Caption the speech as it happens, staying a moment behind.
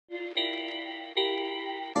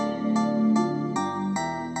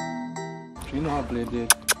want to play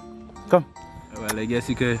Jade. Come. Well, I guess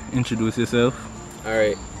you could introduce yourself.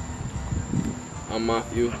 Alright. I'm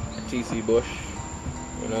Matthew TC Bush.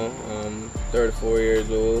 You know, I'm 34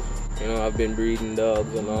 years old. You know, I've been breeding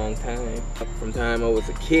dogs a long time. From the time I was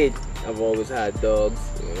a kid, I've always had dogs.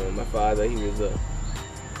 You know, my father, he was a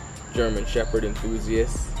German Shepherd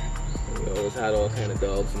enthusiast. We always had all kind of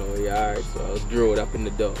dogs in our yard, so I was growing up in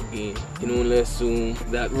the dog game. You can only assume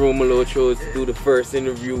that Romolo chose to do the first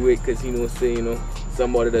interview with, because he knows, say, you know,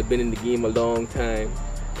 somebody that's been in the game a long time.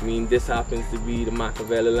 I mean, this happens to be the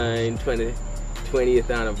Machiavelli line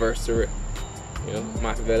 20th anniversary. You know,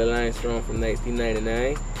 Machiavelli line strong from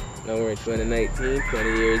 1999. Now we're in 2019, 20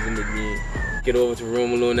 years in the game. Get over to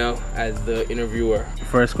Romolo now as the interviewer.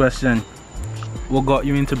 First question, what got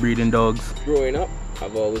you into breeding dogs? Growing up,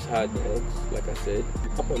 I've always had dogs, like I said.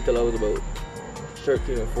 Up until I was about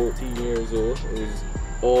 13 or 14 years old, it was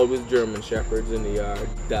always German Shepherds in the yard.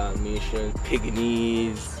 Dalmatian,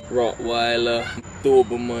 Pekingese, Rottweiler,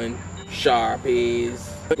 Doberman,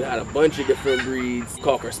 Sharpies. We had a bunch of different breeds,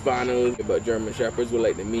 Cocker Spaniels, but German Shepherds were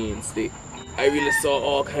like the mainstay. I really saw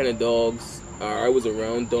all kind of dogs. I was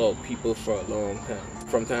around dog people for a long time,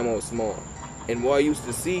 from the time I was small. And what I used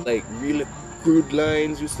to see, like really good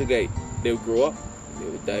lines used to get, they would grow up, they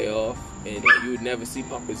would die off, and you would never see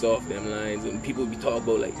puppies off them lines. And people would be talking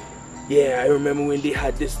about like, yeah, I remember when they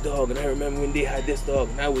had this dog, and I remember when they had this dog.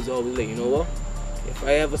 And I was always like, you know what? If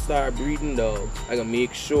I ever start breeding dogs, I gotta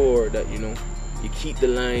make sure that, you know, you keep the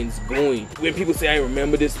lines going. When people say, I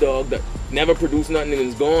remember this dog that never produced nothing and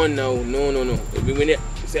is gone now, no. When they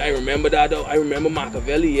say, I remember that dog, I remember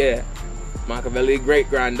Machiavelli, yeah. Machiavelli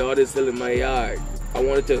great-granddaughter is still in my yard. I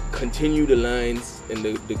wanted to continue the lines and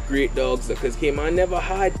the great dogs, because Cayman never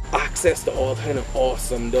had access to all kind of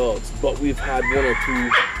awesome dogs, but we've had 1 or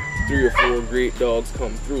 2, 3 or 4 great dogs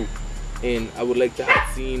come through. And I would like to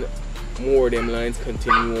have seen more of them lines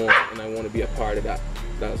continue on, and I want to be a part of that.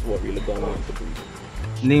 That's what really got me into breeding.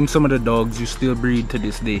 Name some of the dogs you still breed to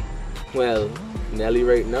this day. Well, Nelly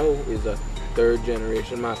right now is a 3rd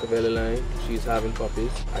generation Machiavelli line. She's having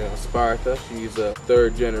puppies. I got Sparta. She's a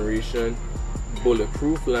 3rd generation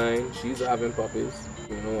Bulletproof line. She's having puppies.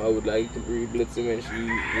 You know, I would like to breed Blitzen when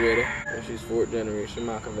she's ready. When she's 4th generation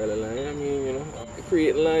Machiavelli line. I mean, you know, I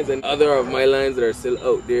create lines, and other of my lines that are still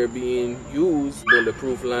out there being used.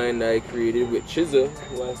 Bulletproof line that I created with Chisel,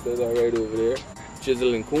 who else does are right over there.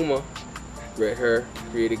 Chisel and Kuma, red hair,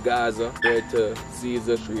 created Gaza, red to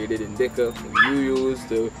Caesar, created Indica. You used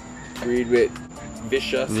to breed with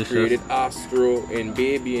Vicious, created Astro and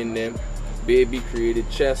Baby in them. Baby created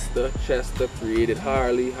Chester, Chester created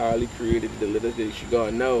Harley, Harley created the little that she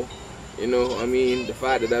got now. You know, I mean, the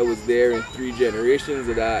fact that I was there in 3 generations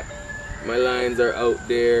of that, my lines are out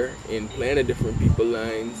there in plenty of different people's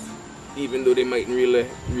lines, even though they mightn't really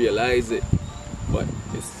realize it, but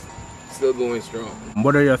it's still going strong.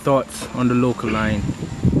 What are your thoughts on the local line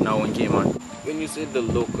now in Cayman? When you said the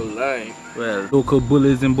local line, well, local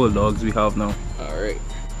bullies and bulldogs we have now. Alright.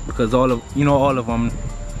 Because all of them,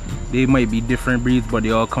 they might be different breeds, but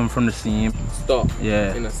they all come from the same stock.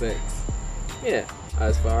 Yeah. In a sense. Yeah.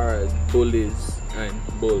 As far as bullies and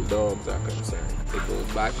bulldogs are concerned, it goes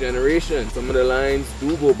back generations. Some of the lines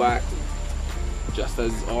do go back just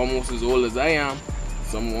as almost as old as I am.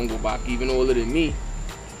 Some won't go back even older than me.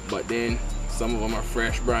 But then some of them are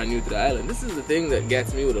fresh, brand new to the island. This is the thing that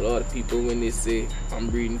gets me with a lot of people when they say, I'm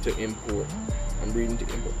breeding to import. I'm breeding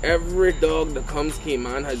to import. Every dog that comes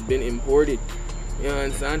Cayman has been imported. You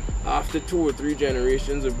understand? After 2 or 3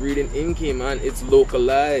 generations of breeding in Cayman, it's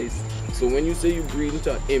localized. So when you say you breed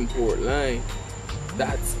into an import line,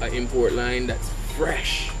 that's an import line that's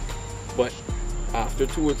fresh. But after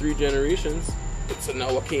 2 or 3 generations, it's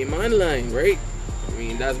now a Cayman line, right? I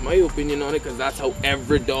mean, that's my opinion on it, because that's how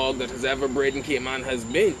every dog that has ever bred in Cayman has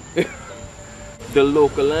been. The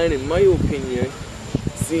local line, in my opinion,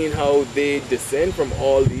 seeing how they descend from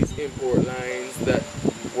all these import lines that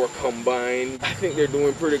were combined, I think they're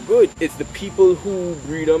doing pretty good. It's the people who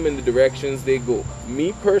breed them in the directions they go.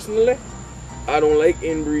 Me personally, I don't like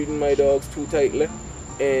inbreeding my dogs too tightly,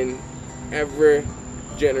 and every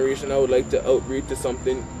generation I would like to outbreed to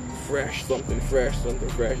something fresh, something fresh, something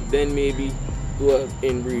fresh. Then maybe do a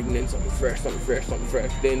inbreeding, then something fresh, something fresh, something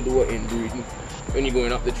fresh. Then do a inbreeding. When you're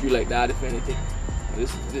going up the tree like that, if anything. This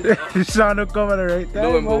Shano coming right there.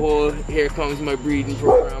 Lo and behold, here comes my breeding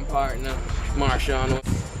program partner, Shano.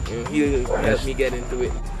 You know, he helped me get into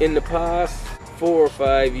it. In the past 4 or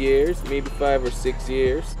 5 years, maybe 5 or 6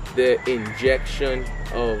 years, the injection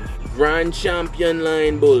of Grand Champion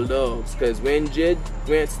line bulldogs, because when Jed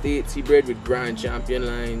went states, he bred with Grand Champion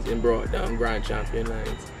lines and brought down Grand Champion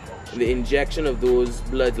lines. the injection of those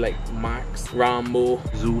bloods like Max, Rambo,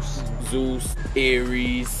 Zeus,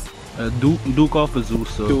 Aries, Duke off of Zeus.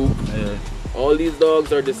 So, Duke. yeah. All these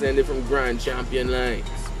dogs are descended from Grand Champion lines.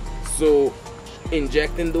 So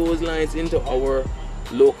injecting those lines into our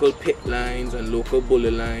local pit lines and local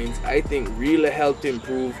bully lines, I think really helped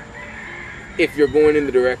improve. If you're going in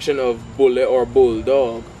the direction of bully or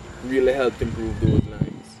bulldog, really helped improve those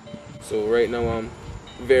lines. So right now I'm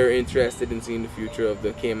very interested in seeing the future of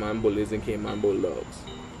the Cayman bullies and Cayman bulldogs.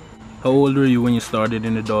 How old were you when you started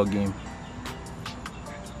in the dog game?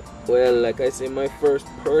 Well, like I say, my first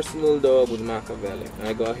personal dog was Machiavelli.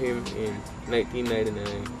 I got him in 1999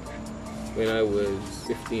 when I was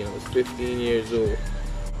 15. I was 15 years old.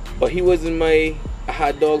 But he wasn't my... I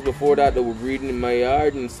had dogs before that were breeding in my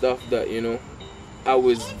yard and stuff that, you know, I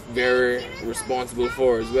was very responsible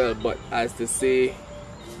for as well. But as to say,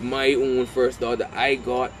 my own first dog that I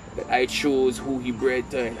got, that I chose who he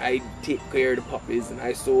bred to, and I take care of the puppies and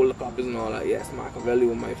I sold the puppies and all that, yes, Machiavelli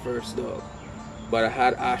was my first dog. But I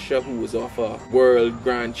had Asha, who was off a world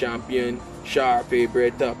grand champion, Sharpei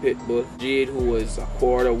bred to a pit bull, Jade, who was a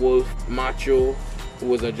quarter wolf, Macho, who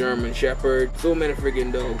was a German shepherd, so many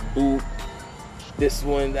friggin' dogs, Boot, this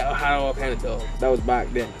one, that had all kind of dogs. That was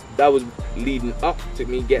back then. That was leading up to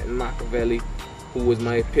me getting Machiavelli, who was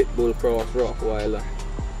my pit bull cross Rottweiler.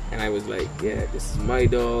 And I was like, yeah, this is my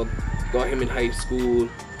dog. Got him in high school,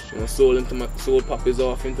 you know, sold puppies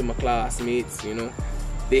off into my classmates, you know.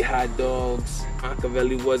 They had dogs.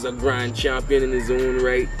 Machiavelli was a grand champion in his own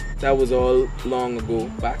right. That was all long ago,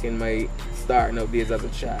 back in my starting out days as a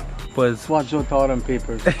child. What's your thought on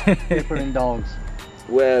papers? Paper and dogs.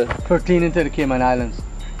 Well, 13 into the Cayman Islands.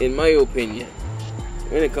 In my opinion,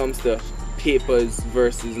 when it comes to papers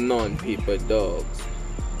versus non-paper dogs,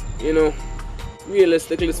 you know,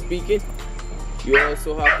 realistically speaking, you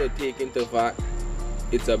also have to take into fact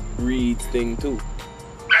it's a breeds thing too.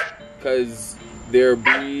 Because their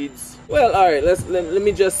breeds, well, alright, let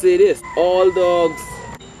me just say this. All dogs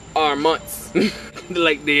are mutts.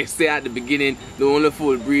 Like they say at the beginning, the only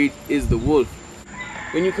full breed is the wolf.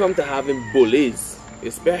 When you come to having bullies,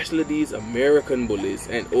 especially these American bullies,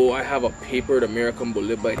 and oh, I have a papered American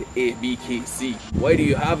bully by the ABKC. Why do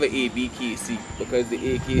you have an ABKC? Because the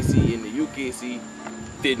AKC and the UKC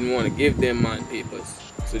didn't want to give them man papers,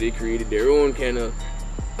 so they created their own kennel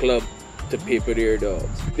club to paper their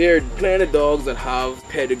dogs. There are plenty of dogs that have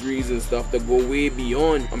pedigrees and stuff that go way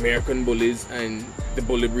beyond American bullies and the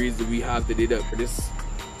bully breeds that we have today that this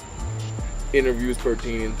interview is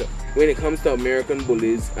pertaining to. When it comes to American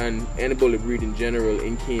bullies and any bully breed in general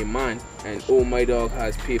in Cayman, and oh, my dog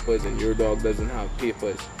has papers and your dog doesn't have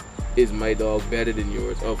papers, is my dog better than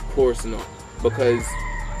yours? Of course not. Because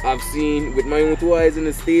I've seen with my own two eyes in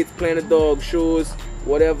the States plenty of dog shows,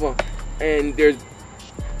 whatever, and there's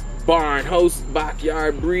barn, house,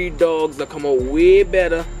 backyard breed dogs that come out way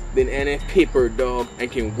better than any paper dog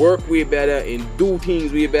and can work way better and do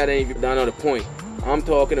things way better. And that's not the point. I'm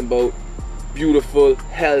talking about beautiful,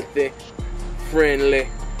 healthy, friendly,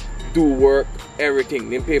 do work,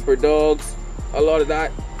 everything. Them paper dogs, a lot of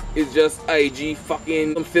that is just IG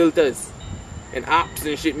fucking filters and apps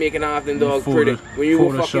and shit making half them dogs pretty. When you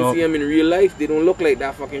go fucking see them in real life, they don't look like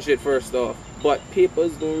that fucking shit first off. But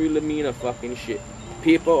papers don't really mean a fucking shit.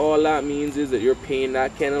 Paper, all that means is that you're paying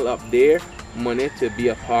that kennel up there money to be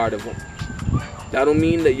a part of them. That don't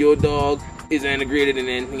mean that your dog is integrated in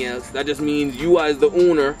anything else. That just means you as the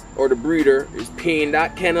owner or the breeder is paying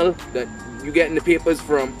that kennel that you getting the papers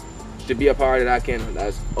from to be a part of that kennel.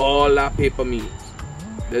 That's all that paper means.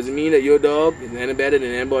 Doesn't mean that your dog is any better than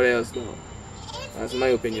anybody else dog. That's my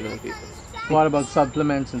opinion on papers. What about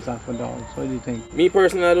supplements and stuff for dogs? What do you think? Me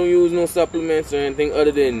personally, I don't use no supplements or anything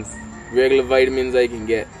other than regular vitamins I can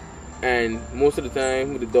get. And most of the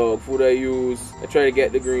time with the dog food I use, I try to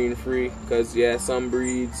get the green free, because yeah, some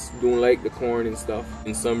breeds don't like the corn and stuff,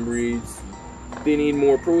 and some breeds they need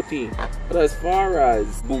more protein. But as far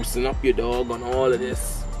as boosting up your dog on all of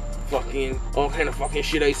this fucking, all kind of fucking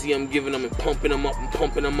shit I see I'm giving them and pumping them up and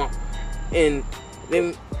pumping them up, and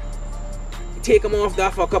then take them off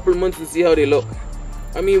that for a couple of months and see how they look.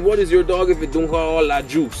 I mean, what is your dog if it don't have all that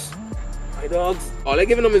juice? My dogs, all I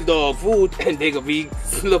giving them is dog food and they gonna be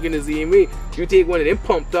looking the same way. You take one of them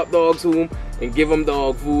pumped up dogs home and give them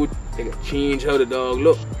dog food, they gonna change how the dog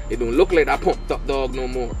look. It don't look like that pumped up dog no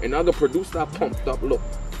more. And I'm gonna produce that pumped up look.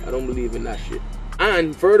 I don't believe in that shit.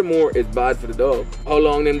 And furthermore, it's bad for the dog. How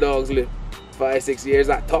long them dogs live? 5-6 years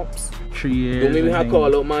at tops. 3 years. Don't make me have to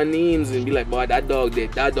call out my names and be like, boy, that dog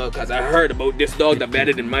did, that dog, cause I heard about this dog that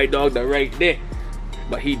better than my dog that right there.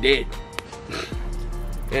 But he did.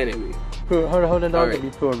 Anyway. how the dog Alright. can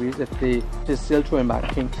be pure breeds if they just still throwing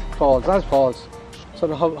back kinks? False. That's false.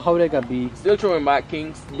 So how they can be? Still throwing back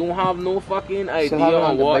kinks. Don't have no fucking idea Still having on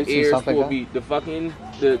on the what bites and air is stuff like supposed to that? be. The fucking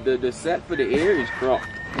the set for the air is crop.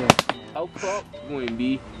 Yeah. How crop going to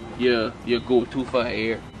be your go-to for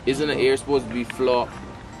air? Isn't the air supposed to be flop,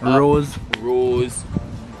 up, Rose. rose,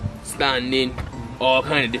 standing, all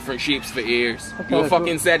kind of different shapes for airs? Okay, Your so-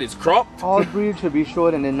 fucking set is cropped. All breeds should be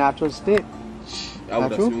showed in their natural state. I would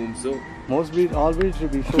Not true? assume so. All breeds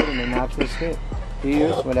should be showed in their natural state.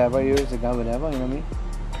 Ears, whatever ears they got, whatever, you know what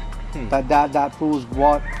I mean? That proves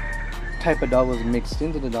what type of dog was mixed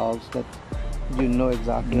into the dogs, that you know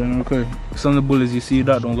exactly. Okay. Some of the bullies you see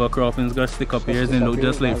that don't got croppings, got stick up ears and look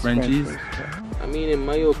just like Frenchies. I mean, in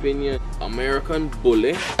my opinion, American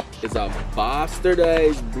Bully is a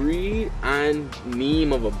bastardized breed and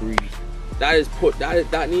name of a breed.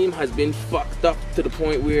 That name has been fucked up to the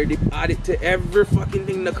point where they add it to every fucking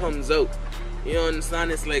thing that comes out. You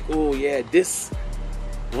understand? It's like, oh yeah, this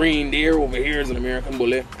reindeer over here is an American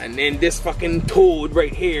Bully, and then this fucking toad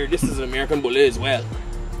right here, this is an American Bully as well.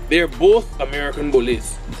 They're both American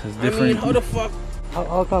Bullies. This is I mean, different. how the fuck?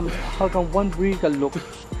 How come one breed can look?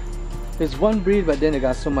 It's one breed, but then it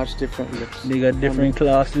got so much different looks. They got different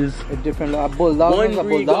classes. A different look. A bulldog One looks like a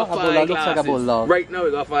breed bulldog. got A bulldog five looks like a classes. bulldog. Right now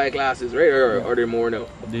we got 5 classes, right? Or are there more now?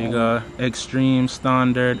 They got extreme,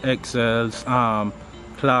 standard, XLs,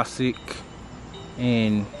 classic,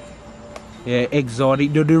 and yeah,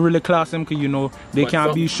 exotic. Do they really class them? Cause you know they But can't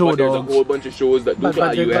some- be show but there's a dogs. whole bunch of shows that do But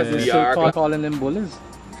got they still USDR. calling them bullies.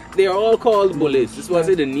 They're all called bullies. This is why I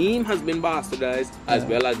say the name has been bastardized as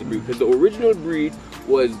well as the breed. Because the original breed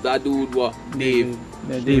was that dude, what? Dave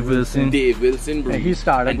Wilson. Wilson breed. And he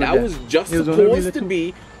started and with that that. was just He was only supposed really to two.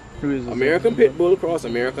 be American American Pit Bull cross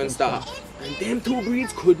American Star. And them two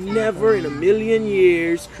breeds could never in a million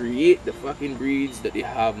years create the fucking breeds that they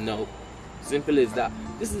have now. Simple as that.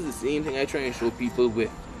 This is the same thing I try and show people with,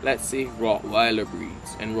 let's say, Rottweiler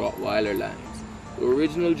breeds and Rottweiler lines. The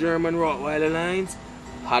original German Rottweiler lines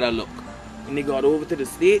had a look. When they got over to the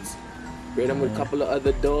States, bred them with a couple of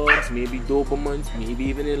other dogs, maybe Dobermans, maybe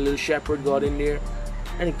even a little Shepherd got in there,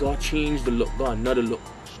 and it got changed the look, got another look.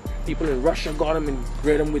 People in Russia got them and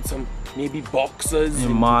bred them with some maybe boxers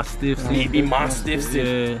And Mastiffs. maybe Mastiffs, Yeah.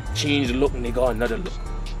 and changed the look and they got another look.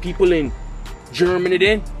 People in Germany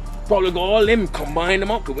then probably got all them, combine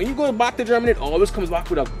them up. But when you go back to Germany, it always comes back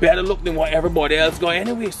with a better look than what everybody else got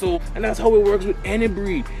anyway. So, and that's how it works with any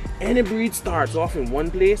breed. Any breed starts off in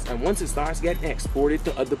one place, and once it starts getting exported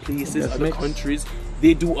to other places, That's other mixed. countries,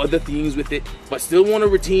 they do other things with it, but still want to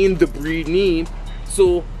retain the breed name.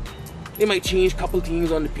 So they might change a couple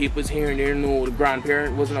things on the papers here and there. No, the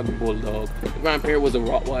grandparent wasn't a bulldog. The grandparent was a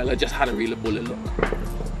Rottweiler, just had a really bully look.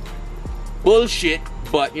 Bullshit,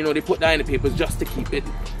 but you know, they put that in the papers just to keep it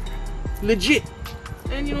legit.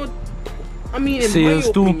 And you know, I mean, in Sales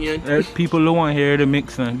my too. opinion, People don't want to hear the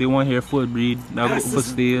mixing. They want to hear full breed. That go for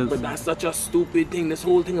sales. but that's such a stupid thing. This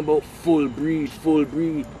whole thing about full breed.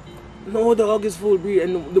 No dog is full breed,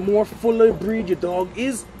 and the more fuller breed your dog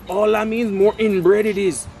is, all that means more inbred it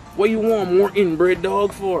is. What you want more inbred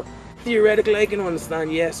dog for? Theoretically, I can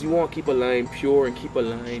understand. Yes, you want to keep a line pure and keep a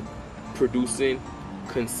line producing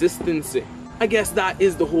consistency. I guess that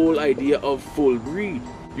is the whole idea of full breed.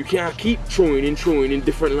 You can't keep throwing in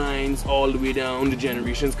different lines all the way down the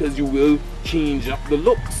generations, because you will change up the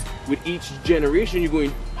looks. With each generation, you're going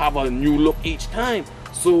to have a new look each time.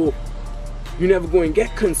 So you're never going to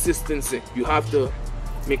get consistency. You have to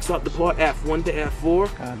mix up the part F1 to F4,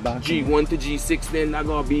 G1 to G6, then that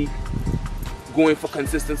gotta be going for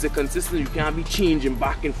consistency. You can't be changing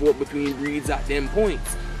back and forth between breeds at them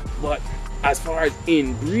points. But as far as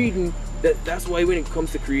inbreeding, that's why when it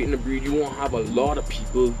comes to creating a breed, you won't have a lot of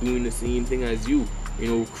people doing the same thing as you. You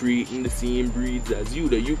know, creating the same breeds as you,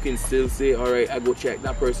 that you can still say, all right, I go check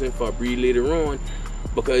that person for a breed later on,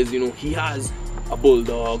 because you know he has a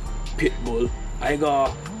bulldog, pit bull. I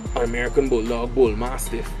got an American bulldog, bull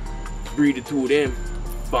mastiff. Breed the two of them,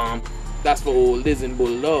 bam. That's for oldies and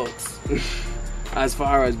bulldogs. As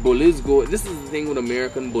far as bullies go, this is the thing with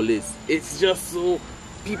American bullies. It's just so,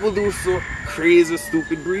 people do so crazy,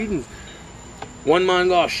 stupid breedings. One man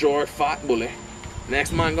got a short, fat bully.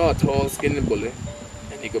 Next man got a tall, skinny bully.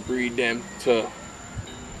 And they could breed them to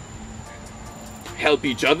help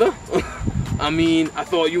each other. I mean, I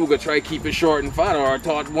thought you were gonna try to keep it short and fat, or I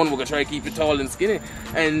thought one were gonna try to keep it tall and skinny.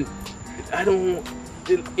 And I don't,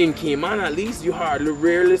 in Cayman at least, you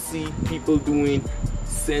rarely see people doing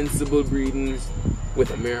sensible breedings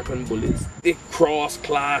with American bullies. They cross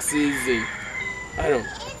classes, and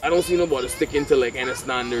I don't see nobody sticking to like any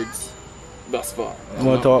standards thus far. You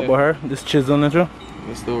want to talk about her? This chisel nature?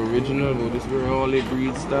 It's the original, but this is where all the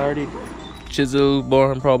breeds started. Chisel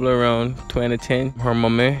born probably around 2010. Her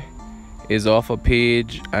mommy is off of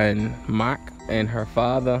Paige and Mac, and her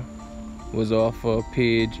father was off of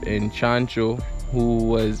Paige and Chancho, who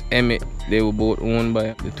was Emmett. They were both owned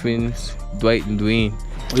by the twins, Dwight and Dwayne.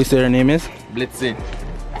 What you say her name is? Blitzen.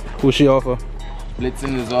 Who's she off of?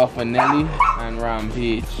 Blitzen is off of Nelly and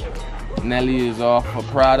Rampage. Nelly is off of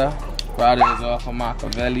Prada. Prada is off of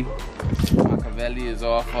Machiavelli. Machiavelli is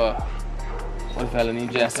off of, what the fella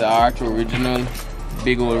named Jesse Arch, original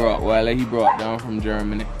big old Rottweiler he brought down from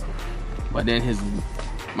Germany. But then his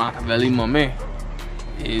Machiavelli mommy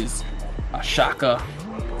is a Shaka.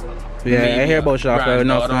 Yeah, I hear about Shaka.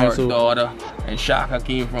 Daughter, and Shaka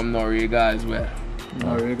came from Noriega as well.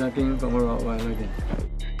 Noriega came from a Rottweiler again.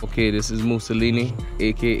 Okay, this is Mussolini,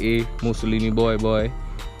 aka Mussolini Boy,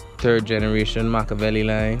 third generation Machiavelli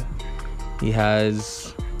line. He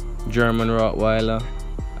has German Rottweiler,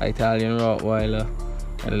 Italian Rottweiler,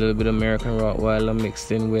 and a little bit of American Rottweiler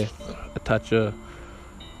mixed in with a touch of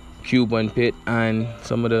Cuban Pit and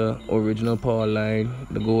some of the original Paul line,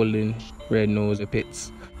 the golden red nose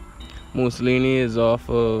pits. Mussolini is off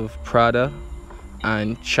of Prada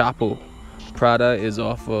and Chapo. Prada is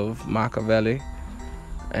off of Machiavelli,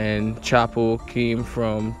 and Chapo came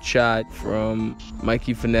from Chad, from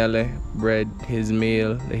Mikey Finelli, bred his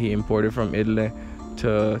male that he imported from Italy,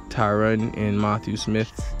 to Tyron and Matthew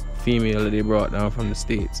Smith's female that they brought down from the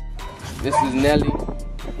States. This is Nelly.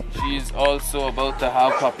 She's also about to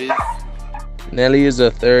have puppies. Nelly is a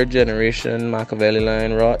third generation Machiavelli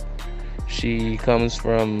line rot. She comes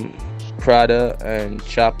from Prada and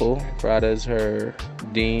Chapo. Prada is her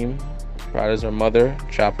dame. Prada is her mother.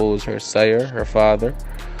 Chapo is her sire, her father.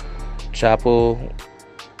 Chapo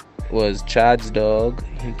was Chad's dog.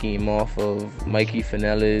 He came off of Mikey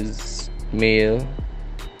Finelli's male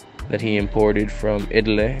that he imported from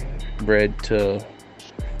Italy, bred to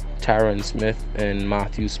Tyron Smith and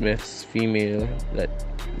Matthew Smith's female that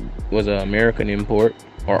was an American import,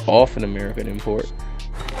 or off an American import.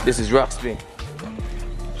 This is Ruxpin.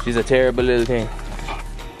 She's a terrible little thing.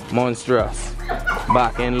 Monstrous.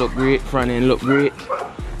 Back end look great, front end look great.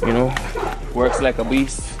 You know, works like a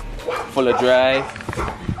beast. Full of drive,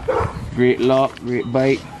 great lock, great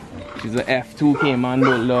bite. She's a F2 Cayman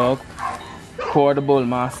Bulldog, quarter Bull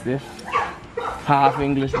Mastiff, half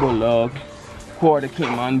English Bulldog, quarter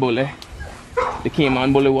Cayman Bully. The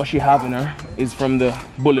Cayman Bully, what she have in her is from the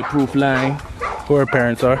Bulletproof line. Who her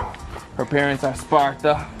parents are? Her parents are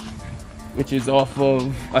Sparta, which is off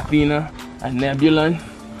of Athena, and Nebulon.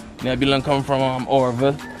 Nebulon come from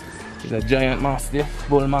Orville. She's a giant Mastiff,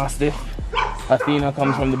 Bull Mastiff. Athena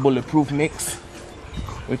comes from the Bulletproof mix,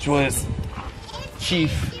 which was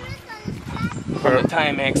Chief from the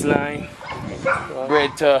Timex line,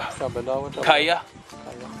 bred to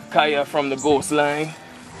Kaya from the Ghost line.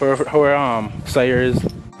 Her sire is?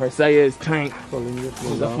 Her sire is Tank.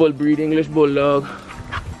 He's a full breed English Bulldog.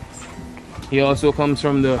 He also comes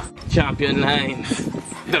from the champion lines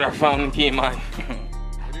that are found in Cayman.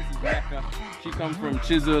 This is Becca. She comes from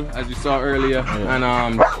Chisel, as you saw earlier,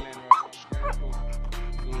 and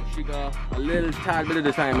she got a little tad bit of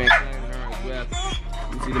the Timex line in her as well.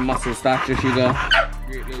 You see the muscle stature she got.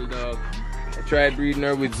 Great little dog. I tried breeding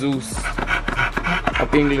her with Zeus, a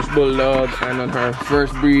English Bulldog, and on her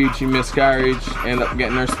first breed she miscarried, ended up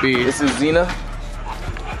getting her spayed. This is Zena.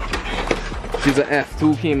 She's a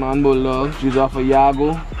F2 Cayman Bulldog. She's off of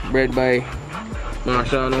Yago, bred by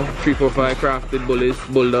Shano 345 crafted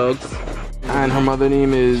bulldogs. And her mother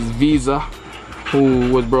name is Visa,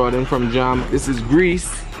 who was brought in from Jam. This is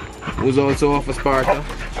Greece, who's also off of Sparta.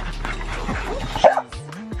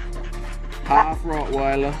 Half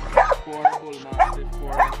Rottweiler, quarter Bull Mastiff,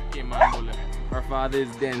 quarter Cayman Bully. Her father is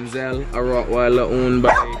Denzel, a Rottweiler owned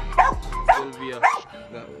by Sylvia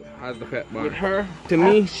that has the pet barn. With her, to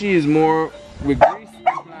me, she is more with Greece.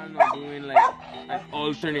 I'm planning on doing like an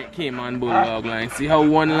alternate Cayman Bulldog line. See how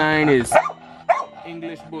one line is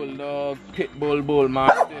English Bulldog, Pit Bull, Bull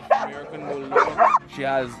Mastiff, American Bulldog. She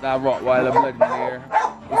has that Rottweiler blood in there.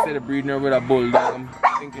 Instead of breeding her with a Bulldog, I'm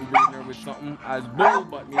thinking breeding her with something as Bull,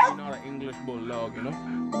 but maybe not an English Bulldog, you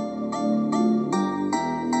know?